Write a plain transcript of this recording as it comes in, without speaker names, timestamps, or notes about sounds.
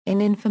In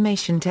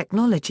information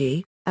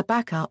technology, a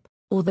backup,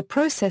 or the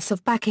process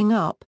of backing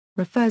up,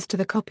 refers to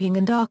the copying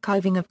and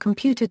archiving of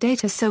computer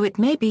data so it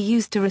may be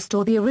used to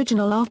restore the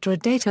original after a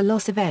data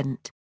loss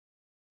event.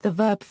 The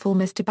verb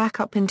form is to back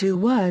up in 2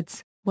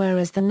 words,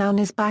 whereas the noun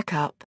is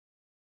backup.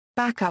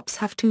 Backups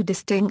have 2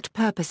 distinct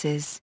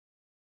purposes.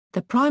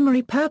 The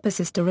primary purpose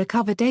is to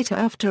recover data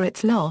after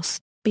its loss,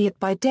 be it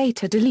by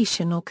data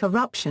deletion or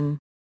corruption.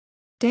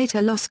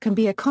 Data loss can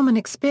be a common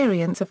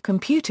experience of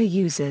computer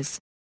users.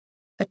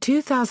 A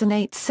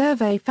 2008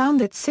 survey found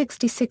that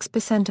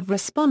 66% of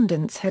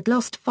respondents had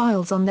lost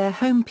files on their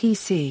home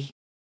PC.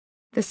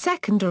 The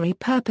secondary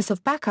purpose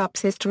of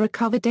backups is to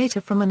recover data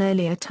from an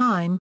earlier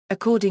time,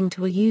 according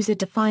to a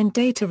user-defined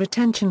data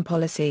retention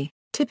policy,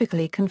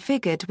 typically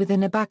configured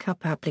within a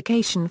backup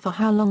application for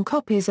how long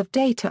copies of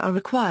data are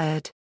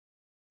required.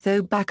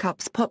 Though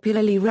backups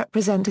popularly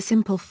represent a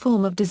simple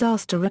form of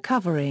disaster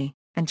recovery,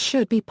 and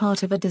should be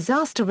part of a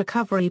disaster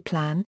recovery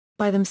plan,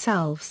 by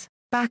themselves,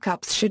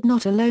 backups should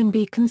not alone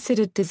be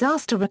considered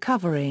disaster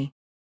recovery.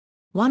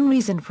 One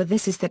reason for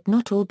this is that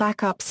not all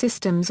backup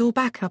systems or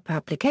backup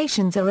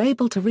applications are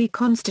able to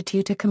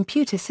reconstitute a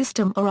computer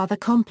system or other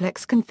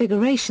complex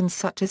configurations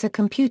such as a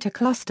computer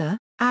cluster,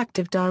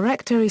 Active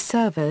Directory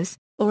servers,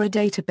 or a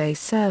database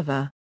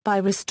server, by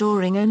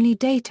restoring only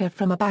data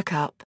from a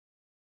backup.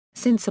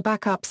 Since a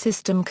backup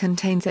system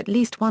contains at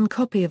least one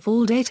copy of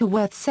all data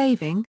worth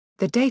saving,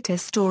 the data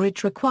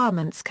storage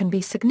requirements can be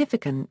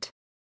significant.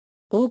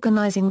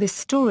 Organizing this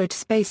storage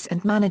space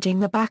and managing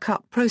the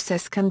backup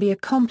process can be a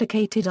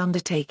complicated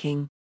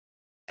undertaking.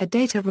 A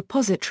data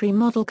repository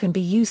model can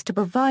be used to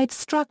provide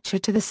structure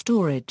to the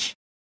storage.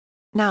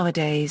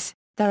 Nowadays,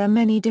 there are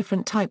many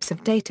different types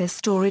of data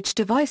storage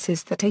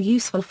devices that are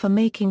useful for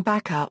making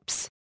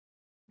backups.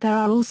 There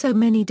are also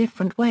many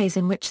different ways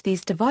in which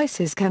these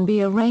devices can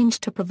be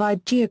arranged to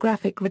provide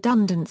geographic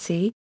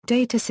redundancy,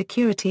 data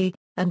security,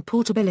 and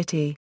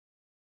portability.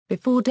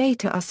 Before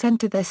data are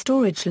sent to their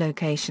storage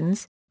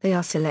locations, they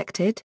are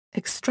selected,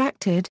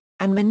 extracted,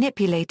 and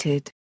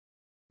manipulated.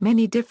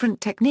 Many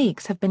different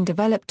techniques have been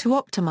developed to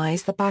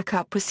optimize the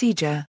backup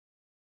procedure.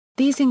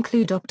 These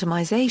include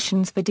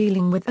optimizations for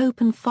dealing with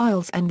open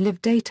files and live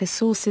data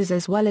sources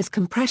as well as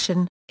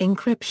compression,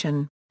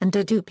 encryption, and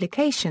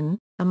deduplication,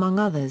 among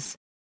others.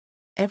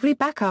 Every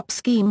backup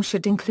scheme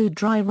should include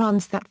dry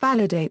runs that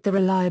validate the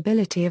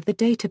reliability of the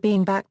data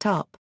being backed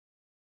up.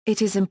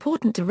 It is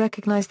important to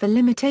recognize the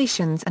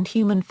limitations and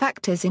human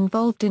factors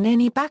involved in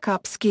any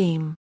backup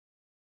scheme.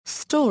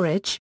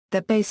 Storage,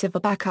 the base of a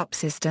backup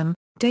system,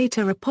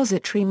 data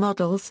repository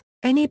models.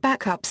 Any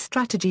backup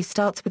strategy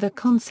starts with a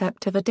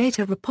concept of a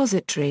data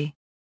repository.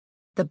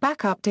 The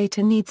backup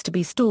data needs to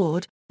be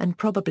stored, and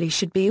probably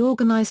should be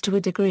organized to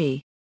a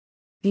degree.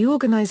 The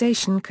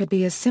organization could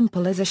be as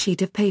simple as a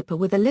sheet of paper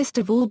with a list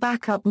of all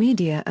backup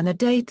media and a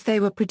date they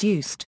were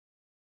produced.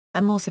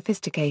 A more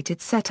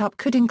sophisticated setup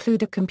could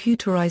include a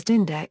computerized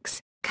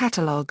index,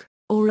 catalog,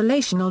 or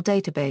relational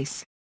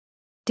database.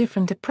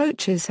 Different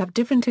approaches have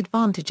different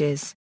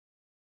advantages.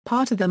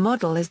 Part of the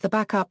model is the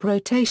backup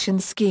rotation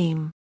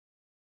scheme.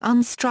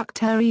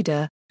 Unstructured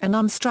reader, an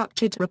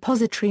unstructured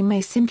repository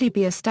may simply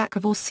be a stack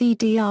of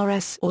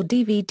CDRS or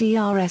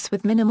DVDRS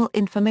with minimal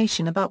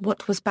information about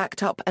what was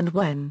backed up and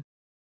when.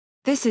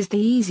 This is the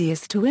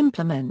easiest to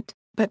implement,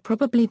 but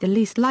probably the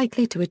least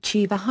likely to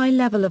achieve a high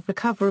level of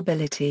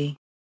recoverability.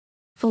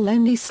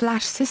 Full-only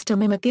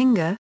 /system imaging,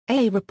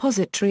 a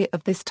repository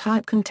of this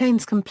type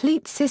contains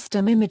complete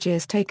system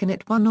images taken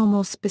at one or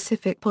more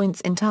specific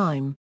points in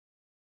time.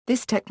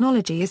 This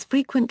technology is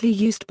frequently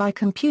used by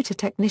computer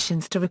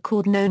technicians to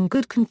record known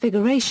good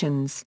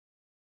configurations.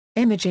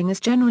 Imaging is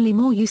generally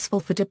more useful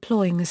for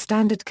deploying a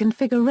standard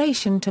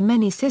configuration to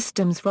many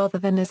systems rather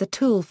than as a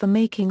tool for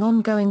making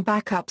ongoing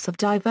backups of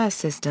diverse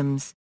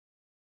systems.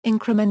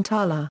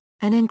 Incremental,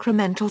 an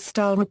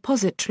incremental-style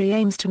repository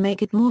aims to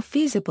make it more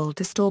feasible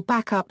to store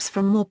backups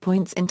from more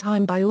points in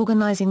time by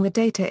organizing the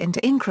data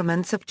into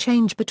increments of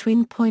change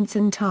between points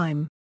in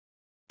time.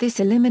 This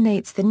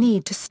eliminates the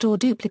need to store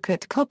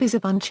duplicate copies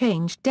of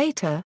unchanged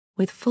data.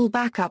 With full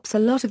backups, a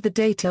lot of the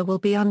data will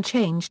be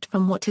unchanged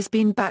from what has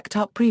been backed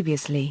up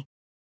previously.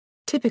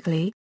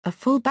 Typically, a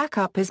full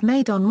backup is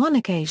made on one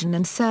occasion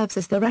and serves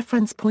as the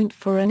reference point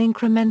for an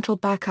incremental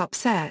backup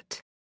set.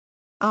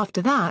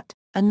 After that,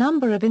 a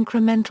number of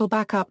incremental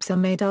backups are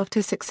made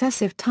after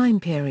successive time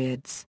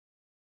periods.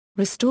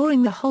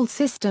 Restoring the whole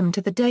system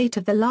to the date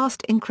of the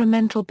last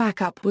incremental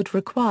backup would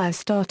require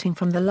starting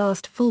from the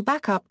last full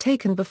backup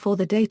taken before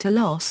the data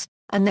loss,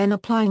 and then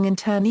applying in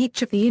turn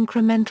each of the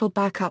incremental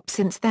backups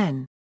since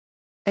then.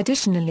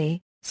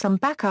 Additionally, some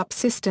backup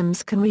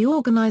systems can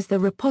reorganize the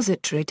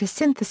repository to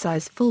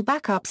synthesize full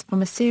backups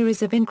from a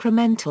series of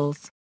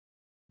incrementals.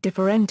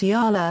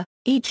 Differential,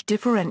 each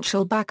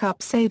differential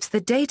backup saves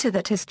the data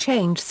that has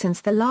changed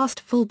since the last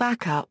full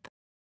backup.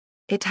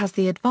 It has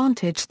the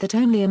advantage that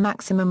only a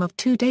maximum of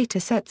 2 data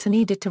sets are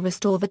needed to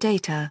restore the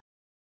data.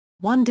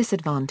 One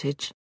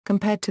disadvantage,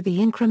 compared to the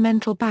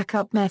incremental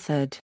backup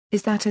method,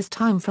 is that as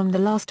time from the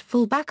last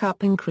full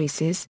backup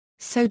increases,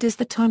 so does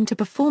the time to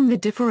perform the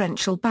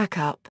differential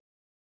backup.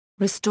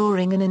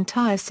 Restoring an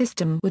entire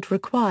system would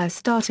require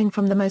starting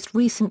from the most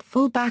recent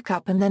full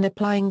backup and then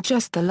applying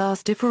just the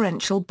last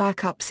differential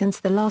backup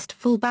since the last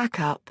full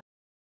backup.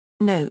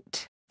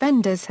 Note: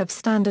 vendors have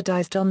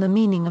standardized on the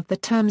meaning of the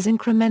terms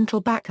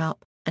incremental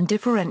backup and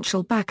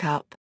differential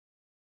backup.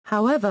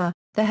 However,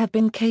 there have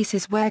been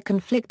cases where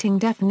conflicting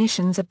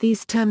definitions of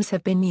these terms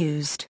have been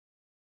used.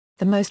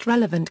 The most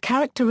relevant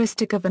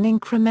characteristic of an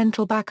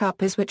incremental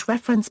backup is which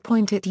reference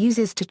point it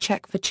uses to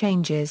check for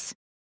changes.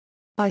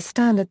 By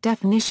standard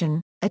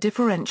definition, a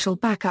differential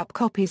backup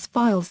copies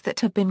files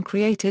that have been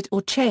created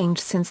or changed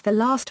since the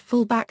last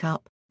full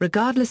backup,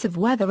 regardless of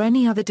whether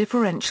any other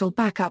differential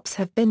backups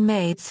have been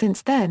made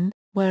since then,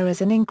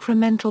 whereas an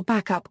incremental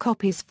backup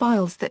copies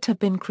files that have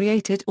been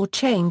created or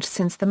changed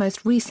since the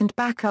most recent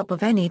backup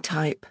of any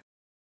type.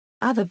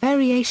 Other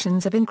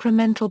variations of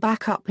incremental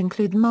backup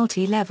include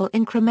multi-level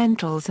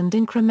incrementals and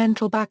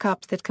incremental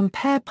backups that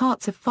compare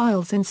parts of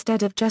files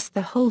instead of just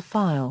the whole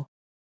file.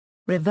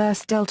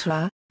 Reverse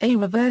delta: a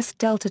reverse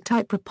delta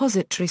type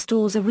repository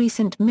stores a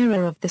recent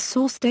mirror of the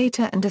source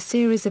data and a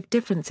series of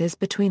differences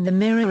between the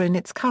mirror in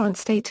its current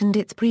state and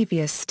its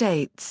previous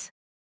states.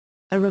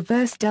 A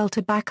reverse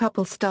delta backup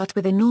will start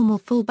with a normal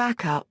full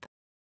backup.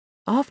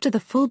 After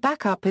the full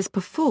backup is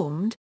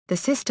performed, the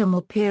system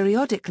will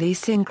periodically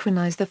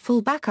synchronize the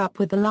full backup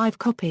with the live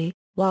copy,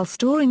 while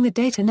storing the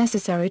data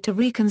necessary to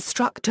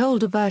reconstruct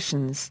older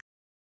versions.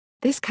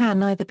 This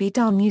can either be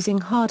done using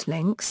hard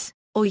links,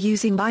 or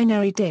using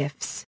binary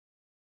diffs.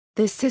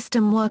 This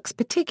system works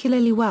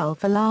particularly well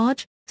for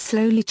large,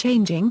 slowly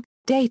changing,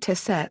 data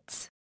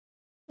sets.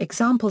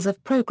 Examples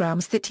of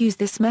programs that use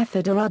this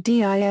method are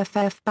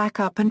DIFF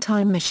Backup and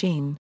Time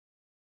Machine.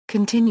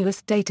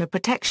 Continuous Data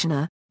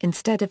Protectioner: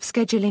 instead of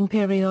scheduling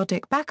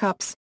periodic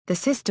backups, the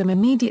system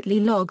immediately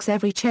logs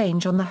every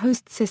change on the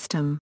host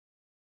system.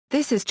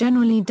 This is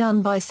generally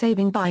done by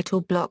saving byte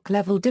or block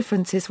level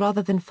differences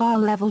rather than file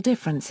level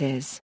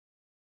differences.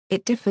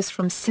 It differs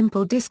from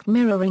simple disk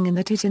mirroring in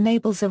that it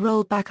enables a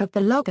rollback of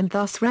the log and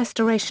thus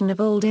restoration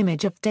of old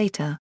image of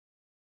data.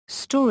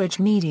 Storage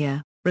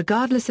media: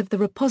 regardless of the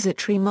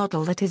repository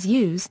model that is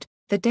used,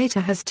 the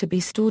data has to be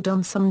stored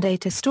on some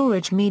data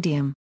storage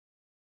medium.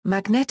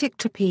 Magnetic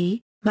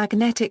tape: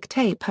 magnetic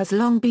tape has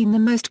long been the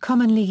most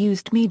commonly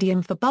used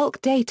medium for bulk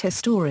data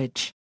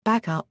storage,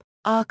 backup,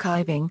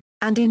 archiving,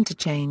 and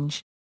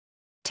interchange.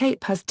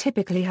 Tape has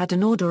typically had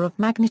an order of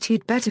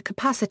magnitude better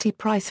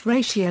capacity-price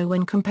ratio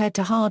when compared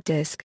to hard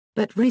disk,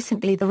 but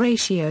recently the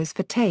ratios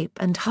for tape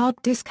and hard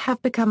disk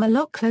have become a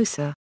lot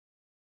closer.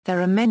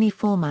 There are many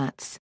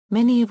formats,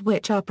 many of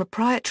which are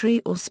proprietary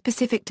or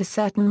specific to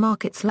certain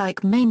markets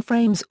like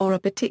mainframes or a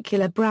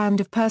particular brand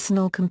of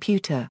personal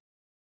computer.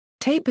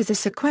 Tape is a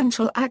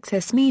sequential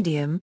access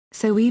medium,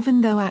 so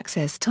even though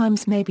access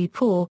times may be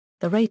poor,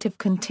 the rate of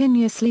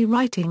continuously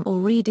writing or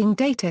reading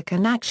data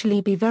can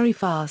actually be very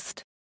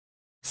fast.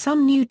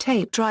 Some new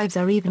tape drives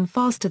are even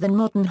faster than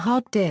modern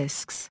hard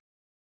disks.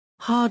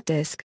 Hard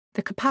disk: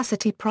 the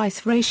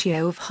capacity-price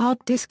ratio of hard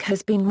disk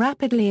has been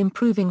rapidly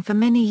improving for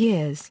many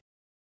years.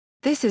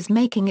 This is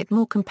making it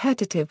more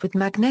competitive with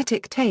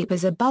magnetic tape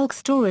as a bulk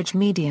storage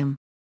medium.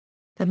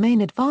 The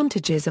main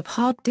advantages of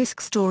hard disk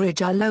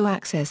storage are low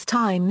access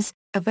times,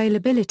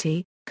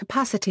 availability,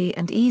 capacity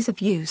and ease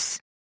of use.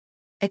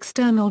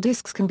 External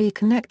disks can be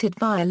connected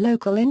via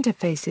local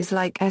interfaces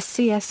like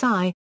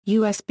SCSI,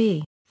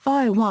 USB,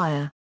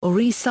 FireWire, or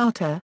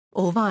eSATA,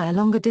 or via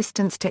longer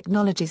distance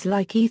technologies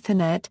like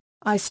Ethernet,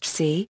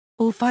 I2C,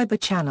 or Fiber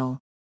Channel.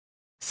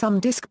 Some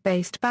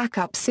disk-based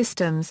backup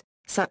systems,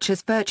 such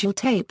as virtual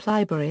tape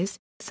libraries,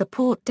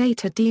 support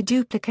data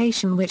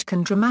deduplication, which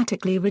can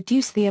dramatically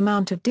reduce the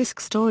amount of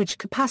disk storage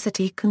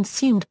capacity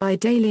consumed by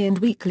daily and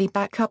weekly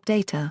backup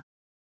data.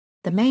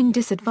 The main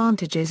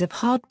disadvantages of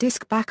hard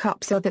disk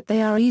backups are that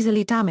they are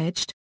easily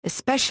damaged,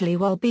 especially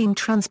while being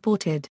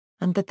transported,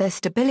 and that their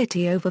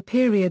stability over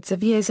periods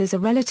of years is a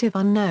relative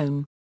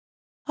unknown.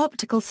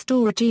 Optical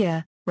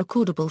storage: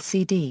 recordable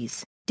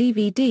CDs,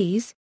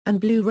 DVDs, and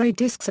Blu-ray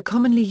discs are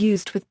commonly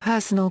used with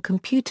personal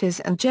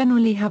computers and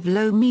generally have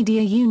low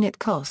media unit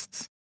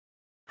costs.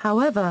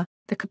 However,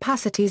 the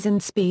capacities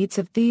and speeds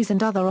of these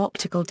and other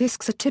optical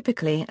discs are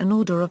typically an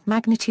order of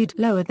magnitude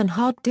lower than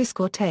hard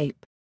disk or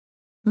tape.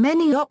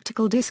 Many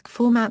optical disc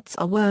formats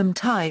are worm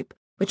type,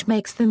 which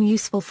makes them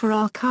useful for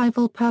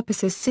archival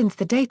purposes since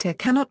the data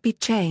cannot be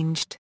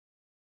changed.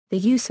 The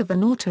use of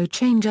an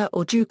auto-changer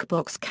or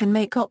jukebox can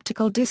make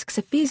optical discs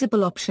a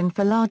feasible option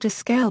for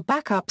larger-scale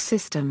backup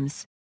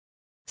systems.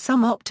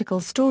 Some optical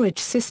storage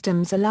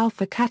systems allow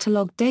for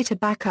catalog data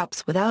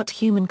backups without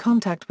human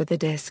contact with the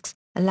disks,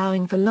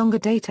 allowing for longer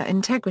data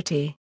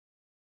integrity.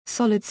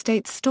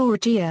 Solid-state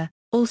storage: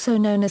 also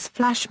known as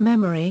flash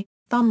memory,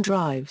 thumb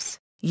drives,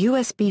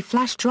 USB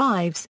flash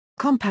drives,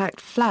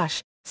 compact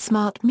flash,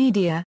 smart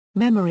media,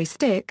 memory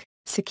stick,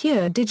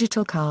 secure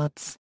digital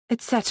cards,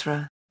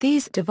 etc.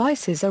 These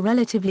devices are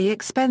relatively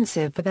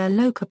expensive for their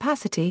low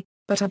capacity,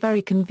 but are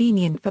very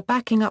convenient for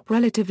backing up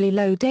relatively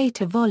low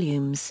data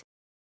volumes.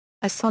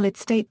 A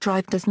solid-state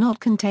drive does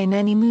not contain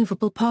any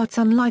movable parts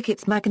unlike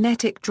its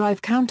magnetic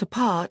drive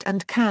counterpart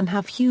and can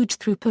have huge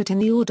throughput in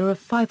the order of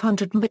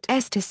 500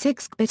 MB/s to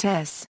 6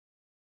 GB/s.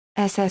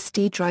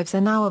 SSD drives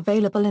are now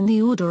available in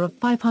the order of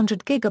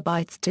 500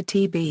 GB to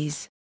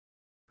TBs.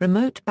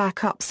 Remote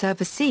backup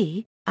service.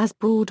 As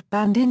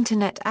broadband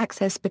internet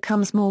access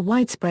becomes more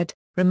widespread,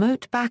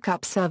 remote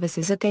backup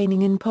services are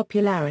gaining in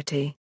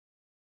popularity.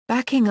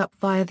 Backing up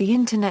via the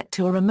internet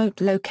to a remote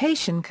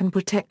location can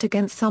protect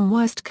against some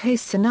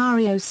worst-case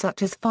scenarios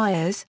such as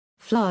fires,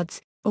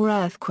 floods, or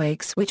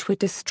earthquakes which would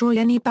destroy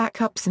any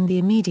backups in the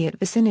immediate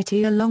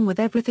vicinity along with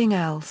everything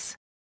else.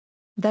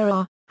 There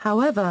are,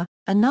 however,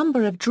 a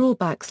number of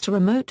drawbacks to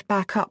remote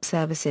backup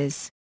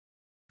services.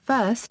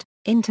 First,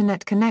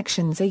 internet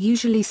connections are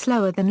usually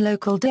slower than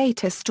local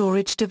data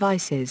storage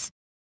devices.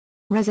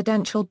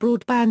 Residential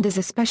broadband is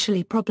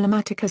especially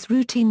problematic as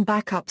routine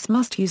backups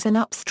must use an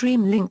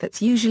upstream link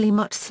that's usually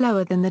much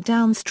slower than the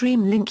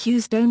downstream link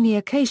used only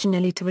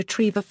occasionally to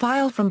retrieve a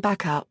file from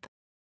backup.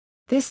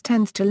 This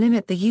tends to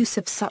limit the use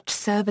of such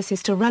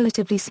services to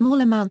relatively small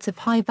amounts of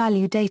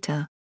high-value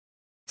data.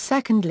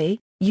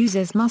 Secondly,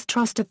 users must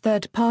trust a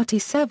third-party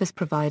service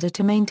provider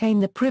to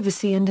maintain the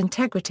privacy and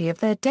integrity of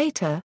their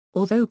data,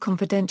 although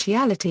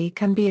confidentiality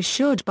can be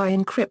assured by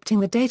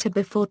encrypting the data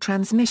before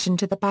transmission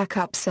to the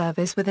backup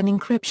service with an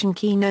encryption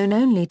key known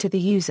only to the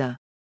user.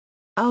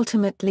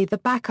 Ultimately, the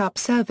backup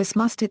service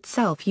must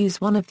itself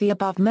use one of the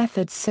above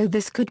methods, so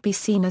this could be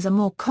seen as a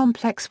more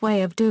complex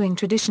way of doing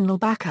traditional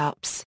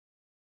backups.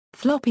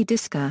 Floppy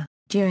disker.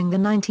 During the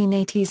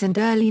 1980s and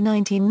early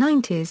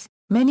 1990s,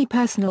 many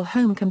personal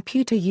home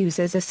computer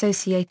users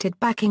associated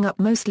backing up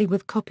mostly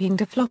with copying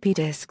to floppy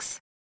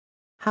disks.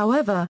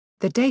 However,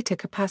 the data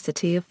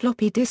capacity of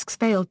floppy disks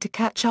failed to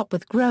catch up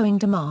with growing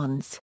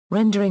demands,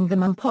 rendering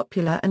them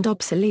unpopular and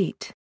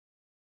obsolete.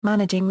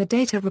 Managing the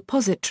data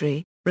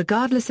repository,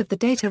 regardless of the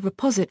data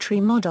repository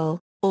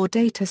model, or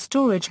data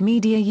storage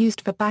media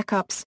used for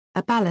backups,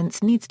 a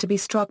balance needs to be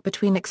struck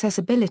between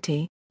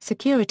accessibility,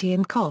 security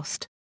and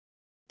cost.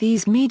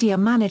 These media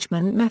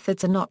management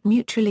methods are not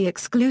mutually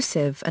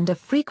exclusive and are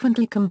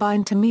frequently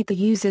combined to meet the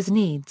user's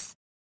needs.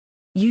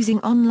 Using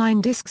online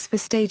disks for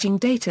staging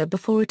data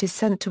before it is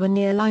sent to a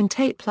nearline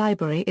tape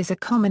library is a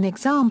common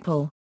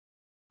example.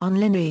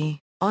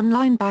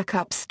 Online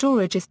backup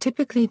storage is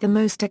typically the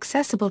most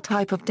accessible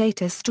type of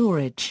data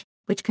storage,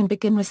 which can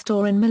begin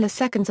restore in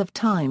milliseconds of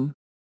time.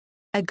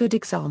 A good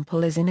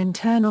example is an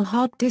internal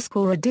hard disk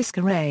or a disk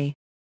array.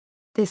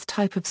 This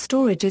type of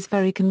storage is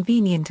very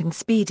convenient and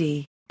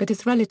speedy, but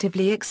is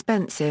relatively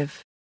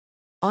expensive.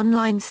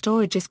 Online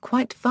storage is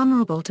quite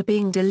vulnerable to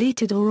being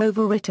deleted or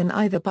overwritten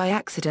either by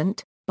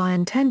accident, by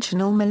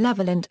intentional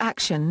malevolent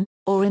action,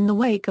 or in the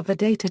wake of a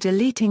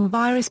data-deleting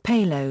virus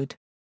payload.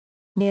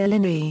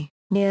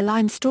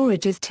 Nearline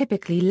storage is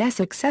typically less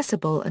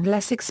accessible and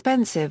less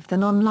expensive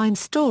than online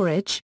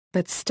storage,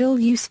 but still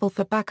useful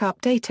for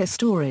backup data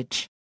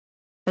storage.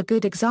 A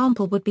good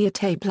example would be a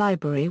tape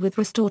library with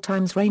restore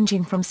times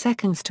ranging from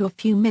seconds to a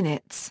few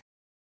minutes.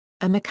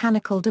 A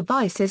mechanical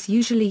device is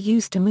usually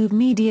used to move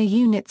media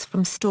units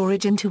from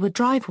storage into a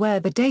drive where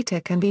the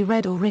data can be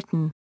read or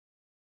written.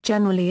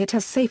 Generally it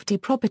has safety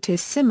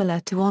properties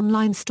similar to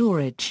online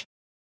storage.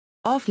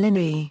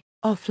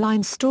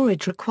 Offline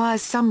storage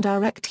requires some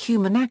direct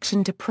human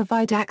action to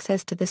provide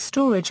access to the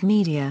storage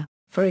media,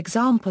 for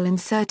example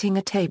inserting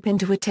a tape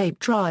into a tape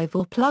drive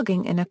or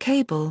plugging in a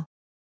cable.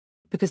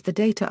 Because the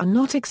data are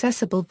not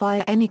accessible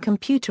via any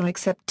computer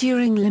except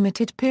during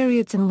limited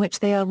periods in which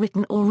they are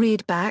written or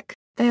read back,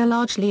 they are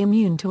largely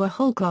immune to a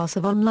whole class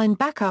of online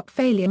backup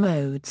failure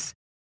modes.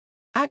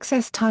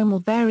 Access time will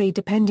vary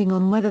depending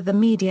on whether the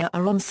media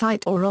are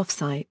on-site or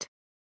off-site.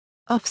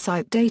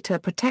 Off-site data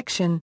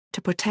protection.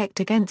 To protect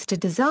against a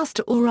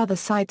disaster or other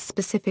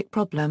site-specific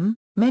problem,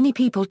 many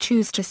people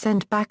choose to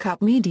send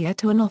backup media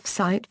to an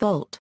off-site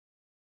vault.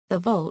 The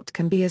vault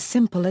can be as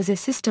simple as a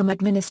system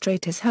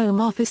administrator's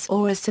home office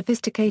or as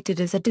sophisticated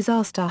as a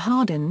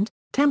disaster-hardened,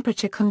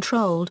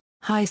 temperature-controlled,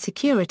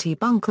 high-security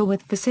bunker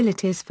with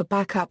facilities for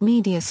backup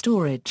media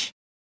storage.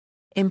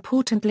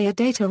 Importantly, a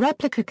data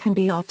replica can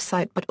be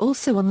off-site but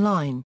also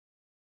online.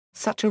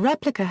 Such a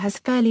replica has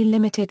fairly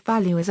limited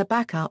value as a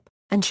backup,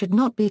 and should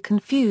not be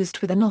confused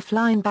with an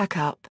offline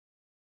backup.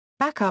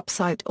 Backup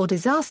site or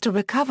disaster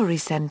recovery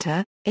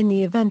center. In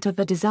the event of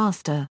a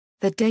disaster,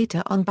 the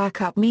data on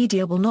backup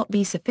media will not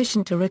be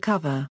sufficient to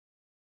recover.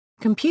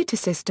 Computer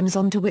systems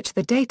onto which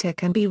the data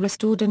can be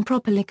restored and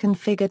properly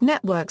configured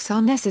networks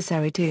are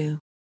necessary too.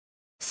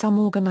 Some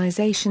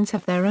organizations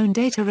have their own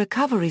data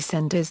recovery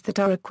centers that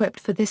are equipped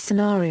for this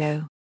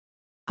scenario.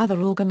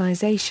 Other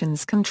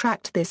organizations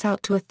contract this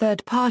out to a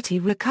third-party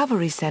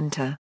recovery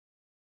center.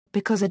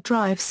 Because a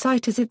drive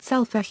site is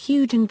itself a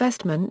huge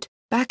investment,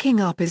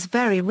 backing up is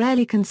very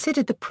rarely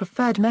considered the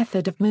preferred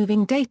method of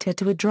moving data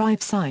to a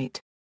drive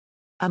site.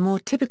 A more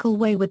typical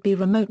way would be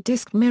remote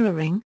disk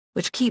mirroring,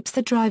 which keeps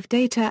the drive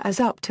data as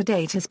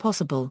up-to-date as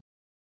possible.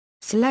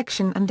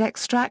 Selection and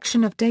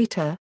extraction of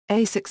data.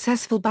 A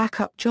successful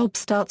backup job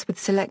starts with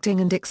selecting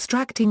and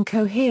extracting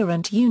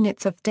coherent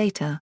units of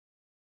data.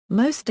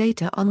 Most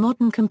data on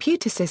modern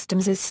computer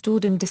systems is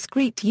stored in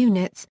discrete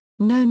units,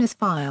 known as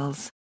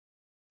files.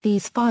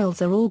 These files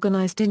are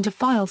organized into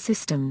file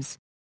systems.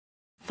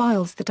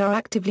 Files that are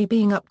actively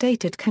being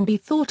updated can be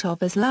thought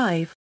of as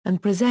live,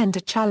 and present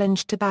a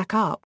challenge to back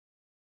up.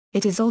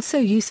 It is also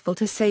useful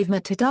to save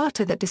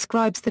metadata that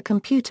describes the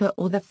computer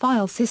or the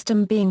file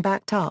system being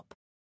backed up.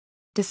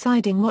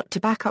 Deciding what to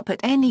back up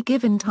at any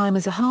given time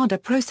is a harder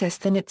process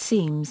than it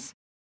seems.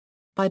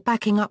 By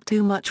backing up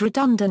too much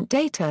redundant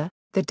data,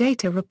 the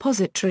data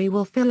repository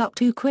will fill up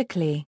too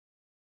quickly.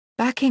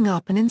 Backing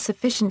up an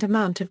insufficient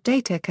amount of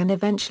data can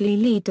eventually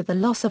lead to the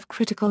loss of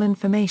critical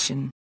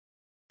information.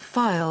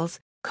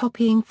 Files,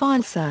 copying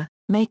files.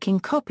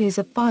 Making copies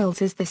of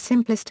files is the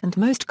simplest and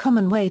most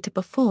common way to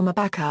perform a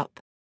backup.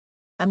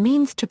 A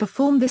means to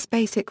perform this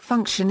basic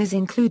function is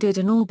included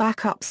in all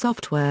backup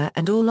software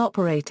and all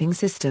operating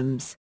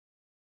systems.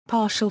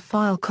 Partial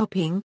file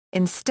copying.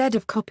 Instead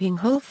of copying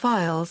whole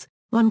files,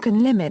 one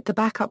can limit the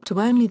backup to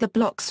only the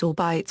blocks or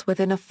bytes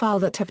within a file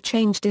that have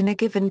changed in a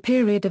given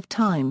period of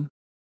time.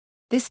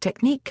 This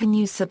technique can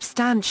use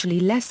substantially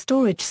less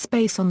storage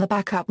space on the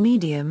backup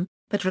medium,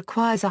 but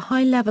requires a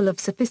high level of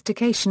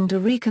sophistication to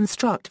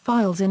reconstruct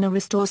files in a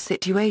restore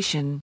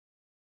situation.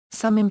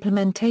 Some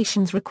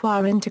implementations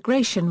require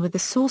integration with the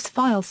source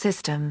file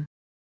system.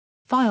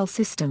 File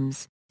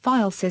systems.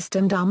 File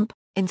system dump.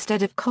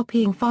 Instead of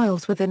copying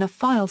files within a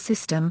file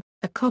system,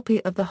 a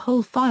copy of the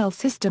whole file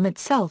system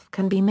itself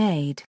can be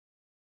made.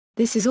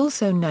 This is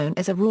also known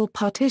as a raw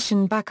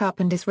partition backup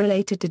and is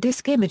related to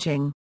disk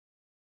imaging.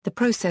 The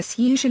process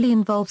usually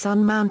involves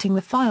unmounting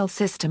the file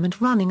system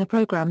and running a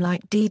program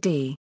like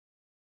DD.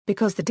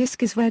 Because the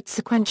disk is read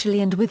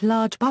sequentially and with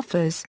large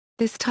buffers,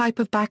 this type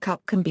of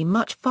backup can be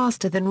much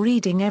faster than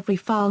reading every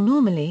file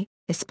normally,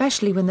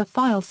 especially when the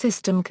file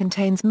system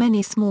contains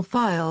many small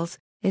files,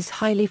 is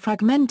highly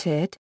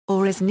fragmented,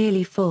 or is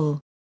nearly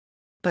full.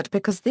 But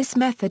because this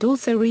method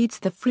also reads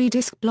the free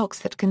disk blocks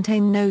that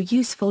contain no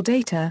useful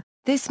data,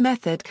 this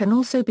method can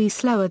also be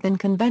slower than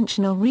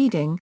conventional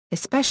reading,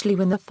 especially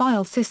when the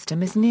file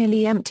system is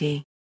nearly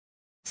empty.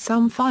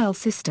 Some file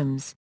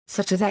systems,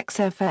 such as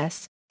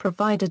XFS,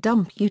 provide a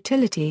dump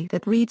utility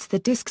that reads the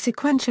disk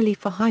sequentially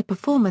for high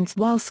performance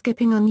while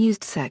skipping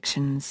unused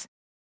sections.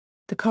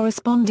 The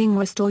corresponding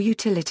restore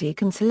utility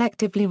can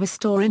selectively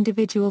restore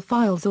individual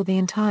files or the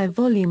entire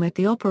volume at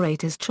the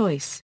operator's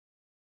choice.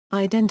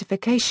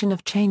 Identification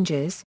of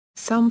changes.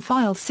 Some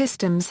file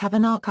systems have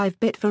an archive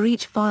bit for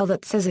each file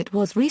that says it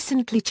was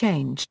recently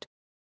changed.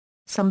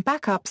 Some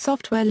backup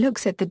software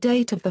looks at the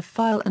date of the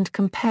file and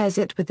compares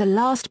it with the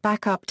last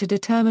backup to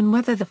determine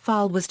whether the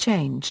file was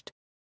changed.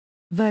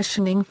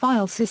 Versioning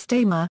file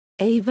system.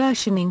 A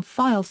versioning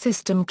file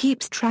system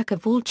keeps track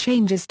of all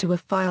changes to a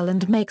file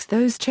and makes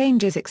those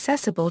changes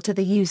accessible to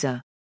the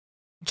user.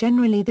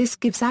 Generally, this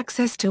gives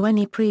access to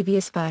any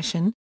previous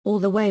version, all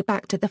the way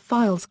back to the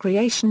file's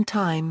creation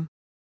time.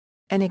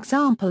 An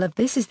example of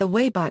this is the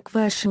Wayback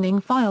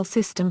Versioning file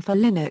system for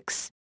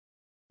Linux.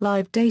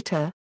 Live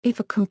data. If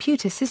a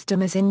computer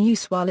system is in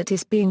use while it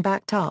is being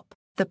backed up,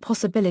 the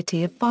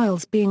possibility of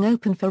files being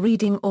open for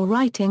reading or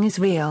writing is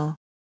real.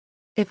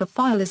 If a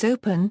file is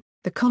open,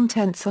 the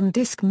contents on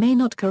disk may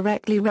not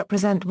correctly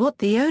represent what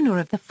the owner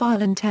of the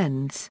file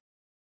intends.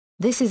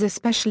 This is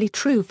especially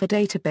true for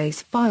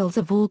database files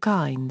of all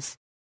kinds.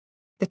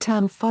 The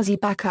term fuzzy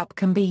backup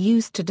can be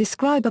used to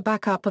describe a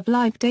backup of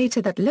live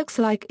data that looks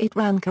like it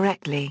ran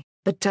correctly,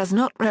 but does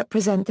not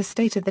represent the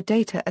state of the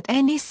data at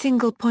any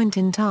single point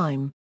in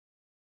time.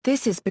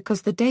 This is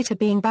because the data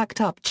being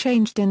backed up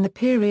changed in the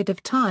period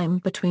of time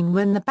between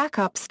when the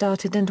backup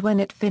started and when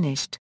it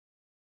finished.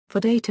 For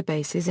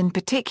databases in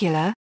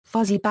particular,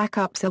 fuzzy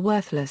backups are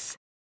worthless.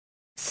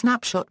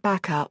 Snapshot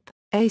backup.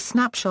 A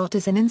snapshot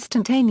is an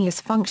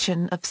instantaneous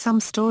function of some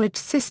storage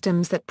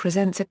systems that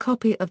presents a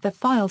copy of the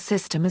file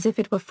system as if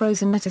it were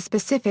frozen at a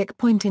specific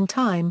point in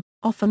time,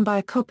 often by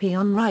a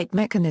copy-on-write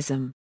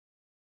mechanism.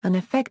 An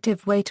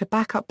effective way to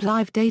back up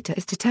live data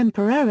is to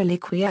temporarily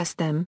quiesce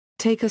them,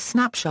 take a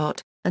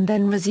snapshot, and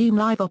then resume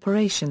live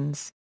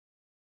operations.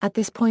 At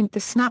this point the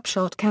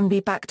snapshot can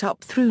be backed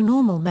up through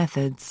normal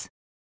methods.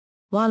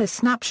 While a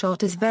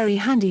snapshot is very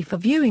handy for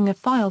viewing a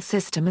file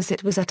system as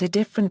it was at a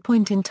different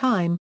point in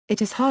time,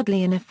 it is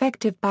hardly an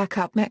effective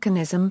backup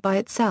mechanism by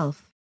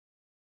itself.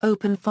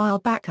 Open file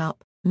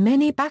backup.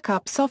 Many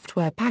backup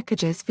software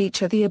packages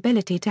feature the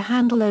ability to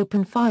handle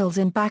open files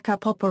in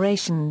backup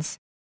operations.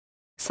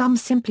 Some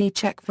simply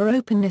check for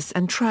openness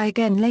and try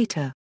again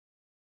later.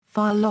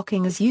 File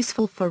locking is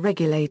useful for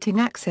regulating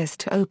access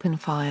to open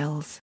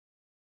files.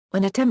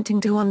 When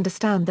attempting to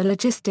understand the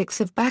logistics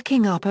of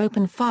backing up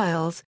open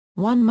files,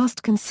 one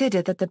must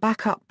consider that the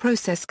backup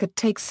process could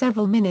take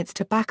several minutes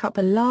to back up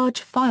a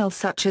large file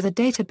such as a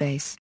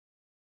database.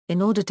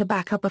 In order to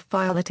back up a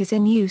file that is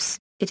in use,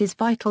 it is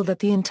vital that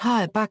the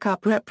entire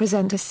backup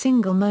represent a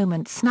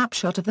single-moment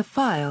snapshot of the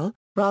file,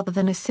 rather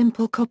than a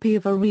simple copy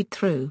of a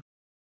read-through.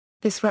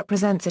 This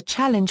represents a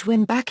challenge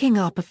when backing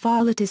up a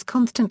file that is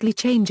constantly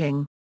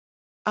changing.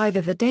 Either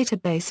the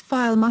database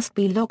file must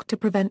be locked to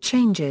prevent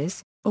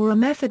changes, or a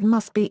method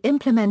must be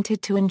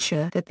implemented to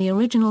ensure that the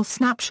original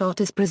snapshot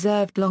is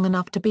preserved long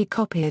enough to be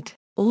copied,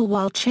 all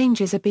while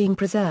changes are being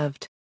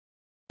preserved.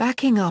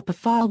 Backing up a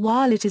file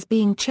while it is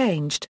being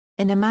changed,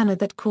 in a manner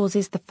that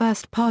causes the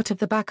first part of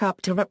the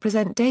backup to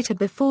represent data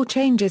before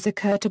changes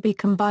occur to be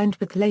combined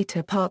with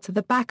later parts of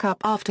the backup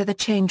after the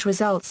change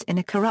results in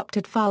a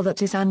corrupted file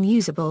that is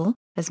unusable,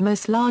 as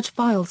most large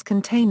files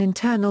contain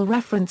internal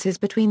references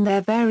between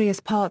their various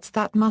parts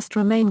that must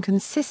remain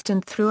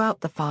consistent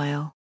throughout the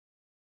file.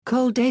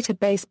 Cold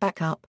database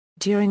backup.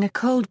 During a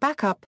cold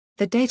backup,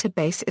 the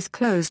database is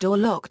closed or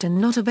locked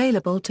and not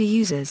available to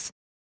users.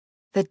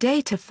 The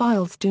data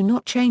files do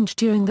not change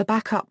during the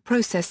backup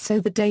process, so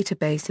the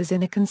database is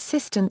in a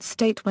consistent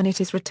state when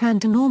it is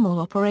returned to normal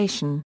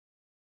operation.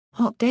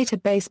 Hot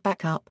database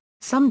backup.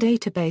 Some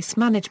database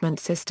management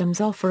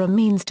systems offer a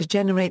means to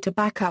generate a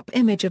backup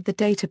image of the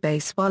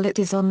database while it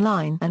is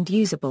online and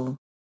usable.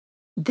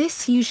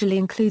 This usually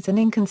includes an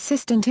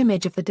inconsistent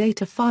image of the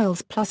data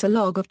files plus a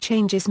log of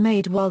changes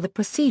made while the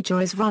procedure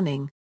is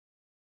running.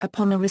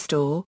 Upon a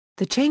restore,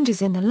 the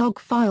changes in the log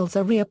files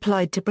are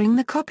reapplied to bring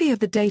the copy of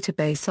the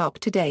database up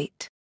to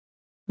date.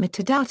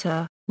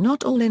 Metadata.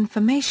 Not all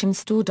information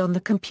stored on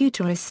the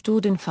computer is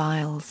stored in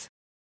files.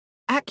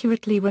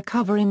 Accurately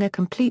recovering a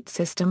complete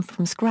system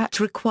from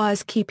scratch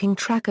requires keeping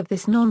track of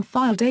this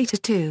non-file data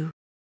too.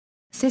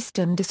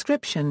 System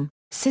description.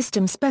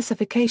 System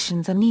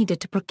specifications are needed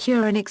to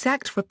procure an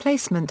exact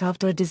replacement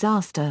after a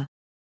disaster.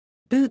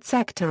 Boot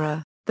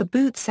sector. The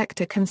boot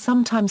sector can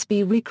sometimes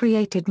be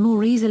recreated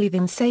more easily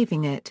than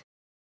saving it.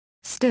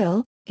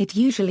 Still, it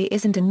usually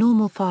isn't a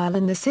normal file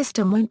and the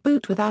system won't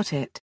boot without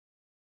it.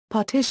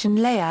 Partition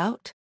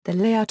layout. The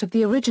layout of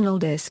the original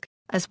disk,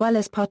 as well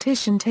as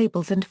partition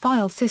tables and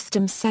file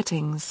system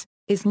settings,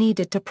 is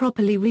needed to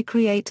properly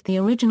recreate the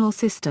original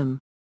system.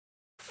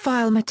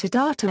 File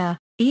metadata.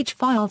 Each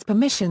file's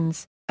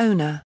permissions,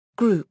 owner,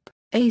 group,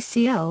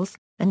 ACLs,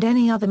 and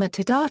any other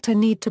metadata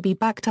need to be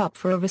backed up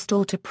for a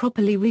restore to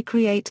properly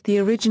recreate the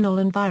original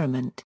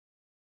environment.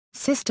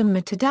 System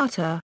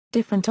metadata.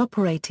 Different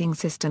operating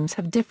systems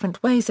have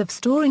different ways of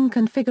storing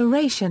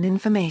configuration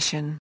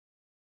information.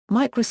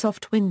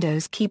 Microsoft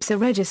Windows keeps a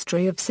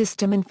registry of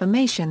system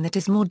information that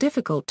is more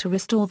difficult to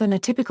restore than a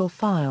typical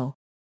file.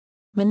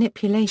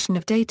 Manipulation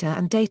of data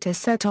and data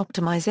set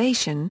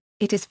optimization.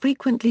 It is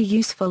frequently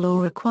useful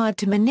or required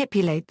to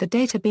manipulate the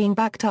data being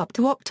backed up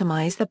to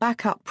optimize the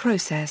backup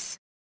process.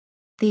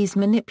 These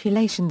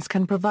manipulations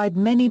can provide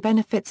many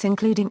benefits,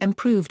 including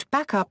improved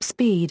backup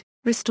speed,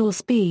 restore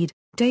speed,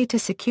 data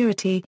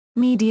security,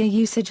 media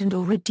usage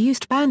and/or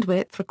reduced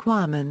bandwidth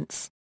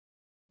requirements.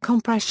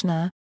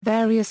 Compression.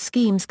 Various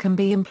schemes can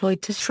be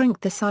employed to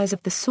shrink the size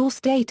of the source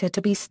data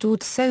to be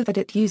stored so that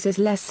it uses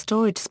less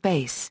storage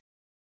space.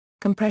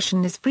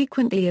 Compression is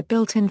frequently a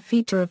built-in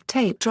feature of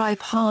tape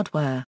drive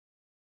hardware.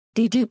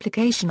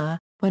 Deduplication.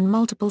 When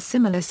multiple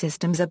similar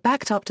systems are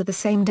backed up to the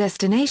same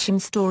destination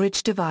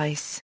storage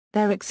device,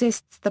 there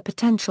exists the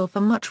potential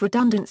for much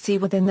redundancy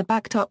within the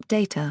backed-up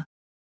data.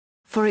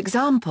 For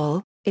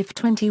example, if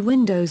 20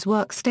 Windows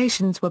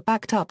workstations were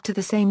backed up to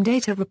the same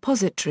data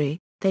repository,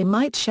 they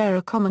might share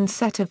a common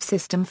set of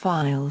system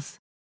files.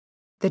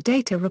 The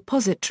data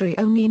repository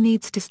only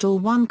needs to store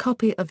one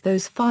copy of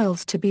those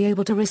files to be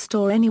able to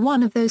restore any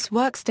one of those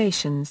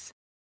workstations.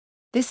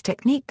 This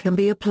technique can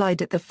be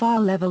applied at the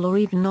file level or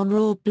even on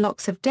raw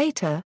blocks of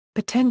data,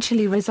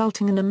 potentially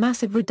resulting in a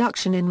massive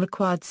reduction in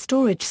required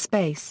storage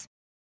space.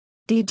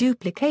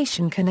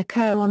 Deduplication can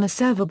occur on a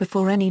server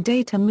before any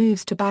data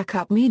moves to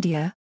backup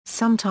media,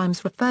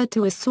 sometimes referred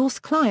to as source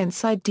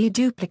client-side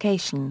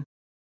deduplication.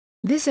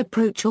 This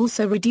approach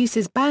also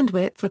reduces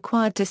bandwidth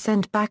required to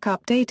send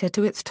backup data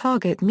to its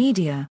target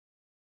media.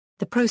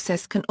 The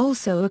process can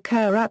also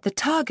occur at the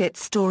target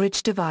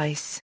storage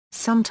device,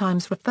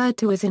 sometimes referred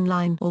to as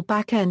inline or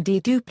back-end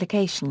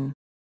deduplication.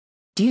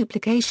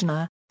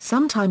 Duplication.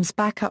 Sometimes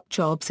backup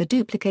jobs are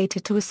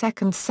duplicated to a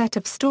second set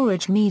of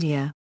storage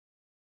media.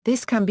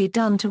 This can be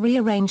done to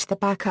rearrange the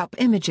backup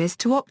images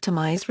to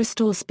optimize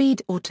restore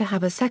speed or to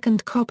have a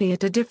second copy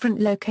at a different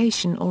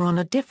location or on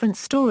a different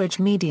storage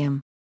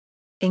medium.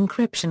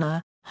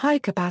 Encryption.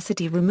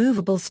 High-capacity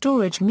removable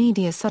storage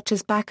media such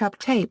as backup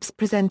tapes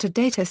present a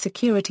data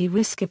security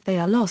risk if they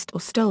are lost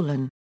or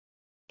stolen.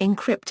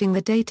 Encrypting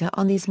the data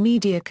on these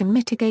media can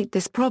mitigate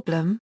this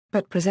problem,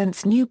 but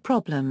presents new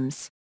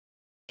problems.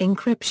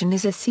 Encryption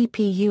is a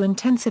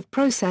CPU-intensive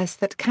process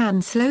that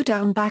can slow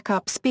down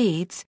backup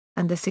speeds,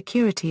 and the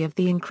security of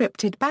the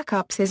encrypted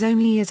backups is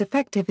only as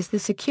effective as the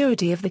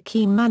security of the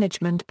key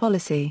management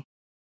policy.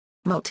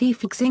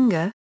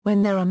 Multiplexing.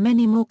 When there are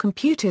many more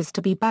computers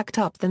to be backed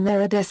up than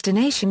there are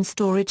destination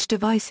storage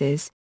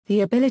devices,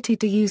 the ability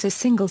to use a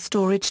single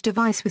storage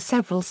device with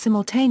several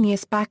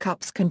simultaneous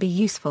backups can be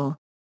useful.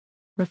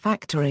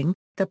 Refactoring.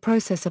 The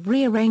process of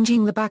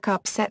rearranging the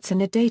backup sets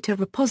in a data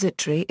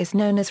repository is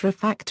known as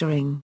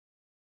refactoring.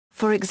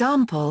 For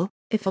example,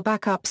 if a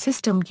backup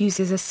system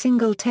uses a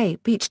single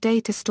tape each day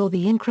to store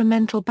the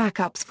incremental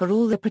backups for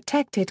all the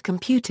protected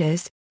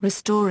computers,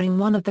 restoring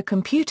one of the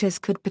computers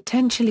could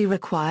potentially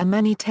require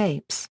many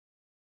tapes.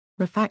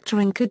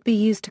 Refactoring could be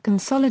used to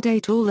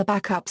consolidate all the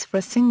backups for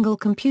a single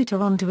computer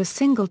onto a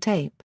single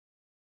tape.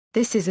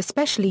 This is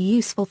especially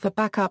useful for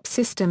backup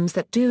systems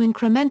that do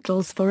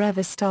incrementals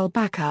forever-style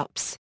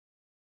backups.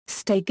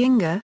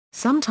 Staging: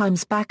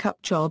 sometimes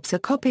backup jobs are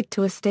copied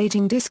to a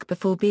staging disk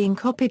before being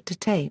copied to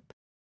tape.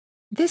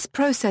 This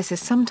process is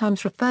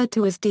sometimes referred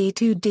to as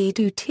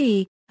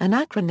D2D2T, an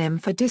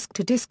acronym for disk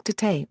to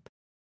tape.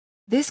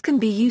 This can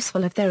be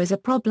useful if there is a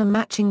problem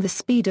matching the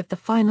speed of the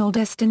final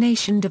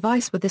destination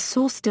device with the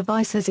source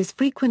device, as is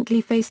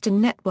frequently faced in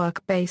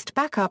network-based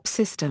backup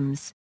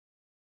systems.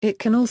 It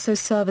can also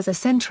serve as a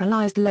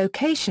centralized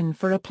location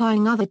for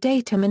applying other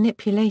data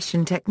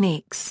manipulation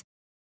techniques.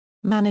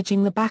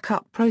 Managing the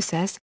backup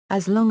process: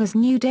 as long as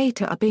new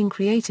data are being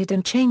created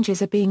and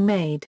changes are being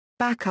made,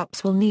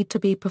 backups will need to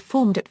be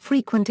performed at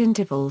frequent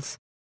intervals.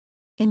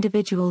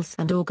 Individuals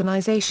and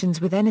organizations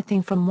with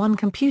anything from one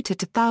computer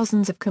to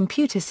thousands of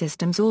computer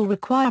systems all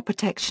require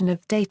protection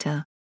of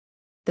data.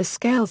 The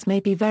scales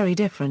may be very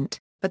different,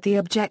 but the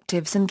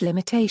objectives and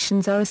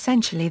limitations are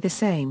essentially the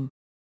same.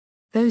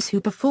 Those who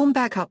perform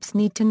backups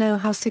need to know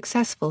how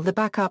successful the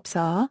backups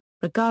are,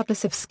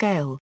 regardless of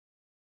scale.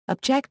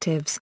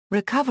 Objectives: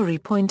 recovery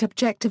point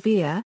objective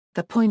year,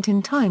 the point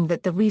in time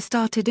that the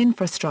restarted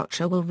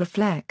infrastructure will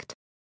reflect.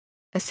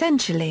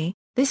 Essentially,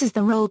 this is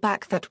the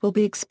rollback that will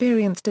be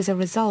experienced as a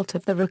result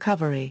of the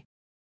recovery.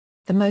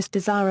 The most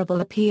desirable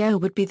APO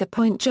would be the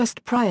point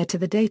just prior to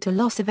the data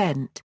loss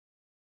event.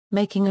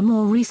 Making a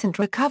more recent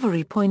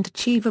recovery point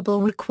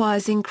achievable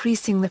requires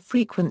increasing the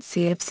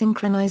frequency of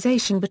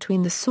synchronization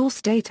between the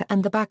source data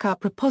and the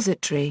backup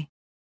repository.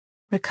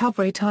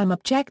 Recovery time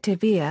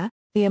objective year,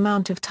 the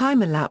amount of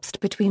time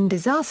elapsed between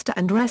disaster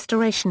and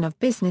restoration of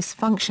business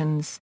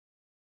functions.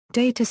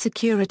 Data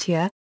security: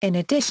 in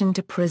addition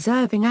to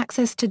preserving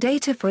access to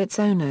data for its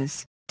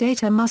owners,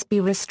 data must be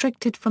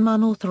restricted from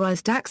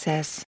unauthorized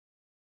access.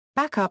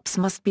 Backups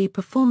must be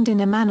performed in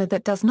a manner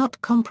that does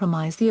not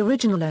compromise the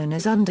original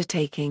owner's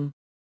undertaking.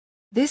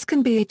 This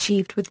can be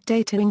achieved with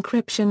data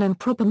encryption and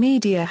proper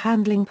media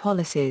handling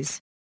policies.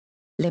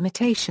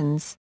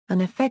 Limitations: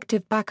 an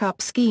effective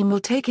backup scheme will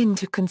take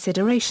into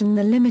consideration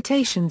the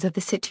limitations of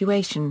the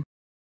situation.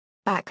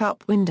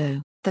 Backup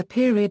window: the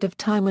period of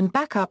time when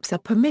backups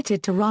are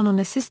permitted to run on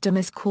a system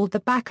is called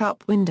the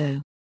backup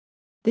window.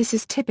 This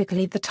is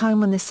typically the time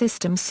when the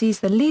system sees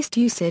the least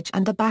usage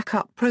and the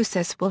backup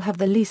process will have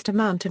the least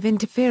amount of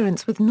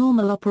interference with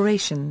normal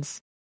operations.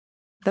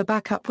 The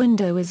backup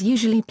window is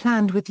usually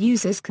planned with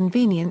users'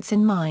 convenience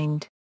in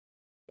mind.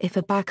 If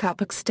a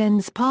backup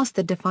extends past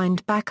the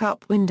defined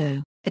backup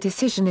window, a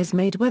decision is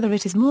made whether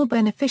it is more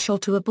beneficial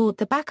to abort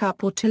the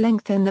backup or to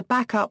lengthen the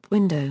backup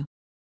window.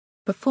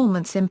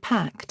 Performance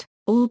impact: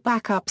 all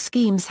backup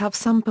schemes have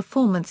some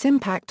performance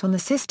impact on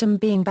the system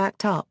being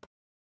backed up.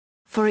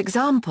 For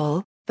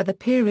example, for the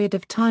period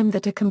of time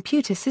that a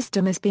computer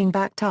system is being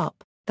backed up,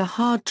 the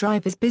hard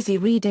drive is busy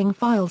reading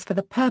files for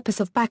the purpose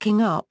of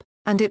backing up,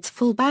 and its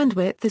full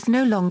bandwidth is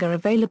no longer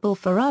available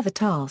for other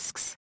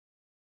tasks.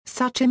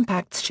 Such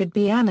impacts should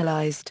be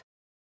analyzed.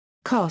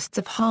 Costs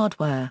of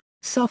hardware,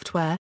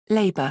 software,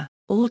 labor: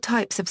 all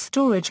types of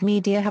storage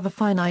media have a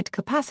finite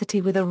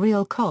capacity with a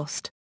real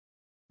cost.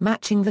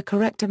 Matching the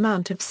correct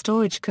amount of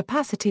storage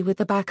capacity with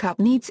the backup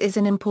needs is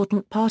an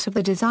important part of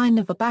the design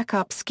of a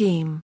backup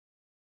scheme.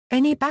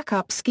 Any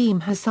backup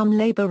scheme has some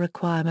labor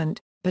requirement,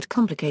 but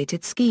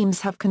complicated schemes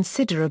have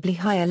considerably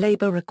higher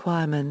labor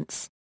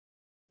requirements.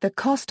 The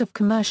cost of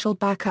commercial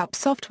backup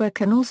software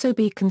can also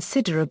be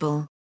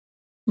considerable.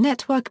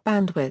 Network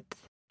bandwidth: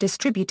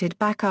 distributed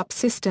backup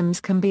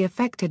systems can be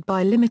affected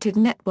by limited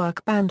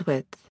network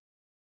bandwidth.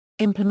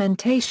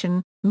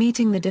 Implementation: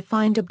 meeting the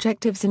defined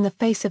objectives in the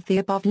face of the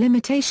above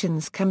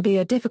limitations can be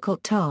a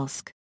difficult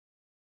task.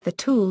 The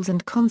tools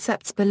and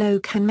concepts below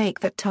can make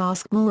that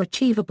task more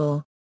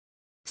achievable.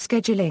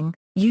 Scheduling: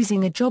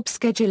 using a job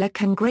scheduler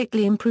can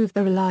greatly improve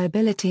the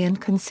reliability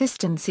and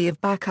consistency of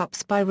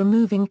backups by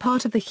removing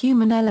part of the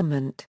human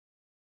element.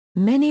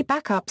 Many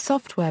backup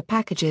software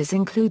packages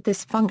include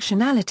this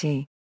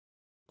functionality.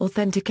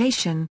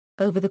 Authentication: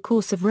 over the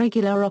course of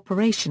regular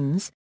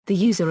operations, the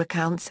user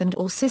accounts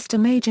and/or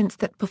system agents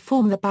that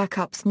perform the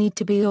backups need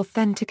to be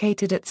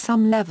authenticated at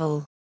some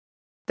level.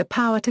 The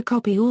power to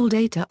copy all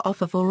data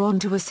off of or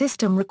onto a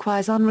system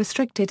requires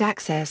unrestricted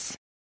access.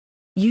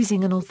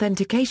 Using an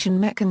authentication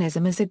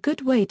mechanism is a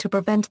good way to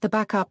prevent the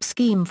backup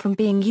scheme from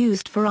being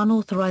used for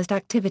unauthorized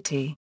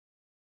activity.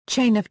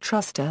 Chain of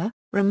trust: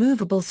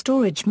 removable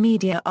storage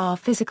media are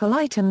physical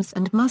items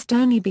and must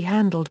only be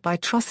handled by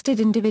trusted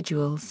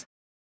individuals.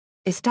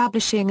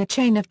 Establishing a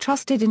chain of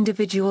trusted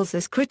individuals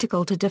is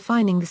critical to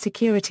defining the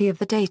security of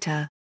the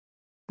data.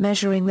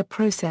 Measuring the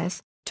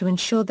process: to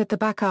ensure that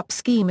the backup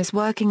scheme is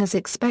working as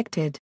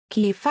expected,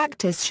 key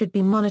factors should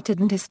be monitored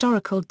and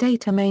historical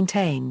data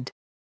maintained.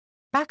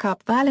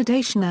 Backup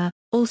validation: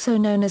 also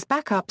known as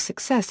backup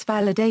success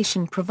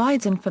validation,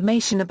 provides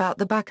information about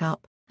the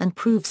backup, and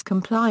proves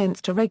compliance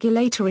to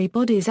regulatory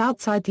bodies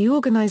outside the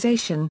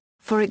organization,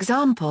 for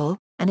example,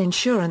 An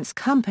insurance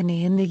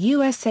company in the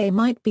USA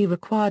might be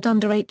required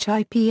under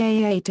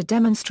HIPAA to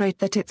demonstrate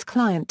that its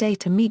client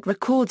data meet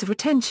records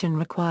retention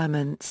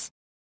requirements.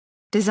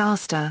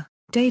 Disaster,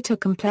 data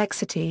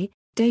complexity,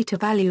 data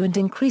value and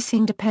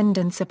increasing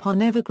dependence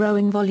upon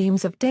ever-growing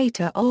volumes of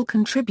data all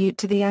contribute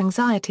to the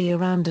anxiety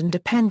around and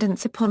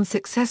dependence upon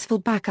successful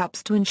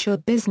backups to ensure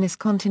business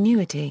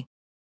continuity.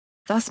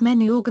 Thus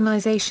many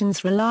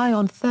organizations rely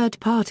on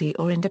third-party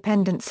or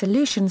independent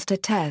solutions to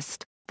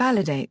test,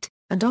 validate,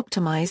 and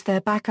optimize their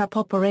backup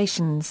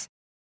operations.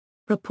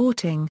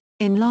 Reporting: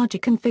 in larger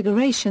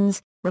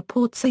configurations,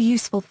 reports are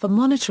useful for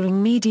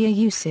monitoring media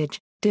usage,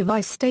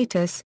 device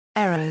status,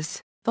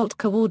 errors, fault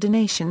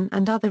coordination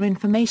and other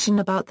information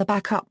about the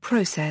backup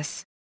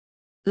process.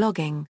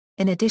 Logging: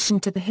 in addition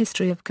to the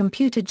history of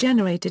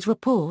computer-generated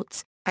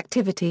reports,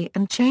 activity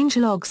and change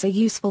logs are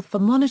useful for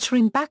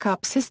monitoring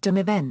backup system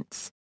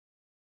events.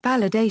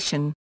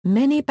 Validation: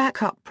 many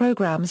backup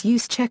programs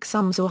use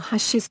checksums or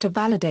hashes to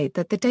validate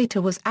that the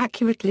data was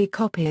accurately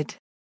copied.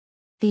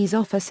 These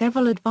offer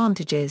several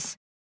advantages.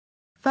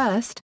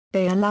 First,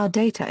 they allow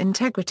data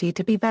integrity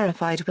to be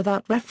verified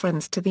without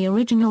reference to the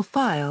original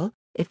file.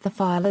 If the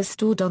file as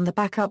stored on the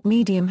backup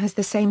medium has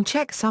the same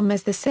checksum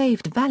as the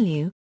saved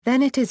value,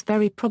 then it is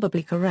very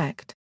probably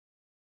correct.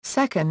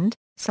 Second,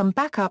 some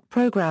backup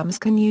programs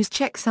can use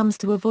checksums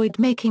to avoid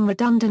making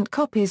redundant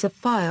copies of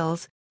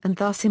files, and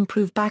thus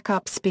improve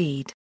backup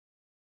speed.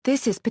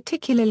 This is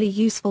particularly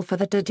useful for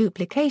the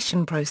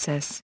deduplication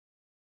process.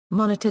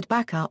 Monitored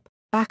backup: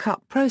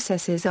 backup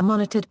processes are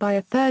monitored by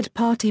a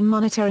third-party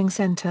monitoring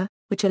center,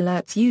 which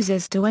alerts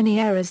users to any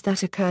errors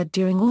that occurred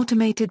during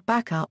automated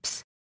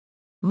backups.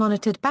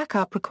 Monitored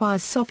backup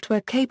requires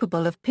software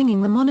capable of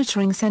pinging the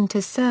monitoring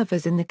center's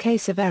servers in the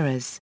case of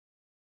errors.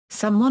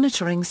 Some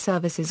monitoring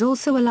services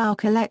also allow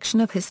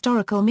collection of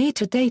historical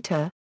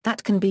metadata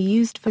that can be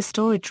used for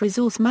storage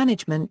resource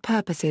management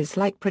purposes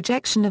like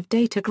projection of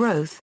data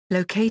growth,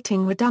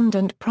 locating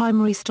redundant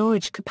primary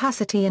storage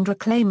capacity and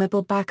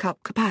reclaimable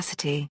backup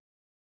capacity.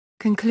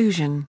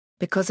 Conclusion: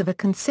 because of a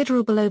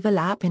considerable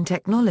overlap in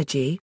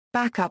technology,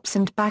 backups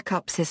and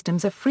backup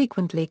systems are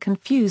frequently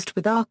confused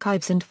with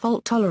archives and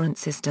fault-tolerant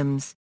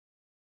systems.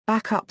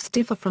 Backups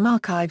differ from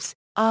archives.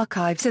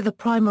 Archives are the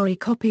primary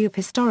copy of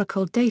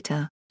historical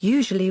data,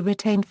 usually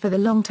retained for the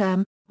long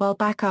term, while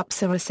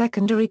backups are a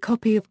secondary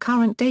copy of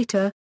current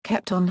data,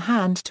 kept on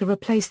hand to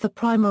replace the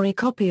primary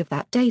copy of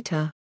that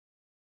data.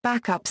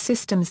 Backup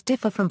systems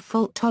differ from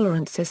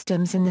fault-tolerant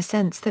systems in the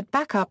sense that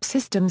backup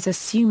systems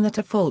assume that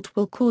a fault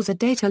will cause a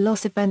data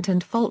loss event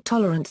and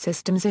fault-tolerant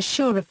systems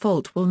assure a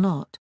fault will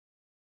not.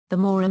 The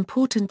more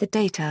important the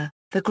data,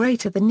 the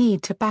greater the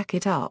need to back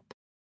it up.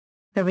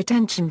 The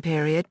retention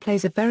period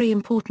plays a very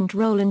important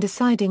role in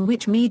deciding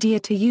which media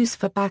to use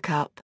for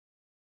backup.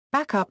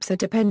 Backups are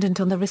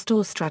dependent on the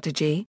restore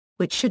strategy,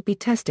 which should be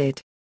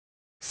tested.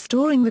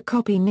 Storing the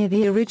copy near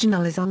the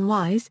original is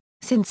unwise,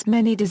 since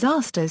many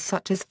disasters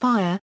such as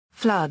fire,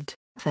 flood,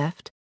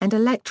 theft, and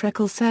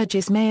electrical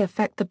surges may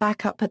affect the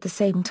backup at the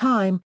same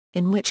time,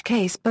 in which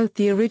case both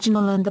the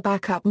original and the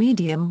backup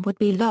medium would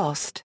be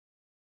lost.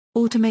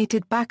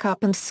 Automated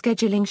backup and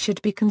scheduling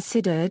should be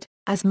considered,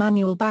 as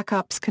manual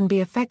backups can be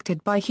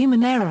affected by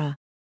human error.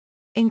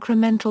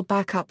 Incremental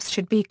backups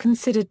should be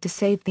considered to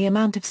save the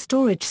amount of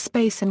storage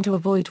space and to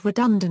avoid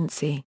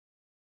redundancy.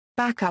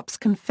 Backups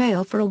can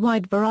fail for a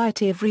wide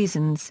variety of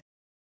reasons.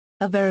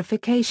 A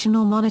verification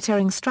or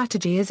monitoring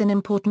strategy is an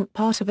important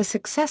part of a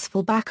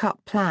successful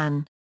backup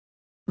plan.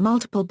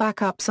 Multiple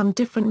backups on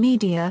different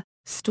media,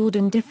 stored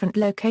in different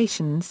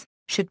locations,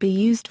 should be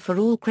used for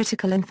all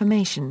critical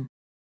information.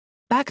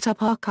 Backed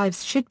up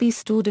archives should be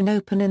stored in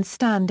open and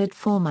standard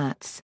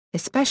formats,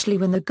 especially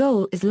when the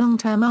goal is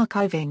long-term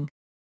archiving.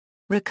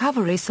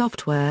 Recovery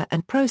software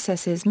and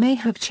processes may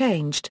have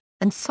changed,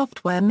 and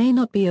software may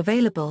not be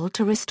available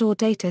to restore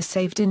data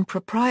saved in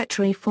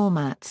proprietary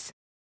formats.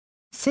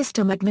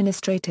 System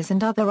administrators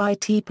and other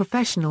IT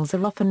professionals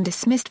are often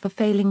dismissed for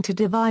failing to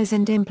devise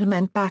and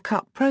implement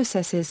backup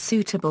processes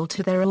suitable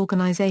to their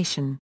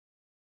organization.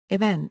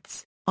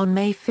 Events: on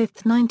May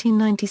 5,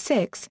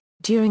 1996,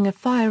 during a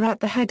fire at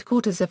the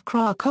headquarters of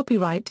CRA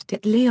Copyright de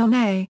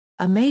Lyonnais,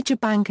 a major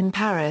bank in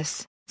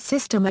Paris,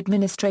 system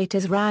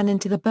administrators ran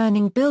into the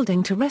burning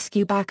building to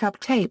rescue backup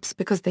tapes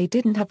because they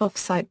didn't have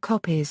off-site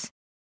copies.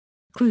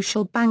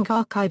 Crucial bank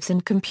archives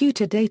and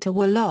computer data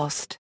were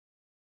lost.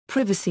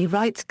 Privacy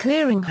Rights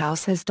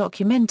Clearinghouse has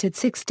documented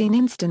 16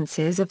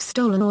 instances of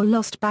stolen or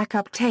lost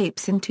backup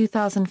tapes in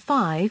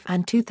 2005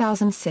 and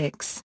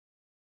 2006.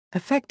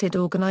 Affected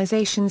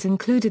organizations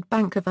included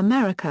Bank of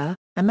America,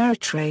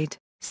 Ameritrade,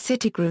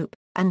 Citigroup,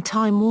 and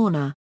Time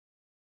Warner.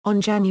 On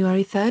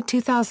January 3,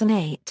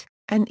 2008,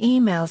 an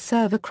email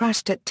server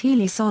crashed at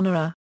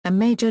TeliaSonera, a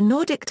major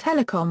Nordic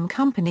telecom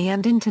company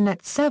and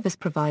internet service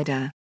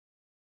provider.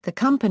 The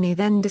company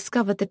then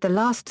discovered that the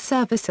last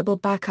serviceable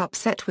backup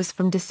set was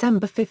from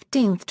December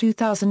 15,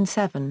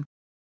 2007.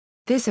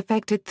 This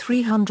affected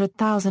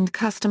 300,000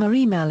 customer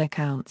email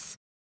accounts.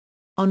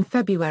 On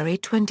February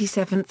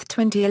 27,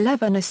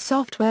 2011, a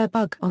software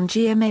bug on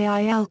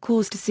Gmail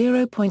caused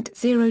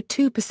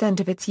 0.02%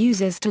 of its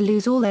users to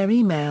lose all their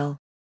email.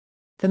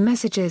 The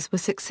messages were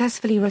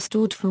successfully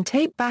restored from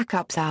tape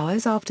backups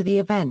hours after the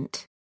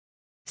event.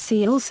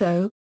 See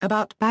also,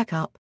 About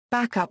backup,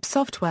 backup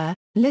software,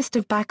 list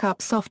of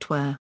backup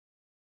software.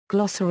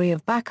 Glossary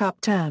of backup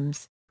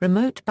terms,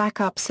 remote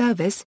backup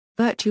service,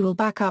 virtual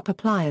backup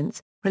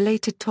appliance,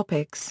 related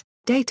topics,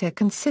 data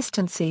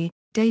consistency,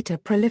 data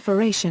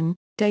proliferation,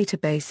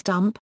 database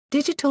dump,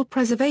 digital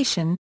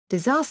preservation,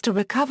 disaster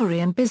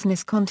recovery and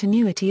business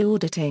continuity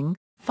auditing,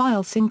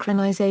 file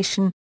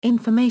synchronization,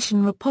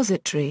 information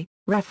repository,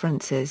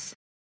 references.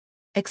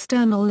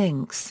 External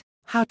links,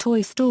 How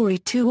Toy Story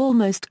 2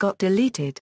 Almost Got Deleted.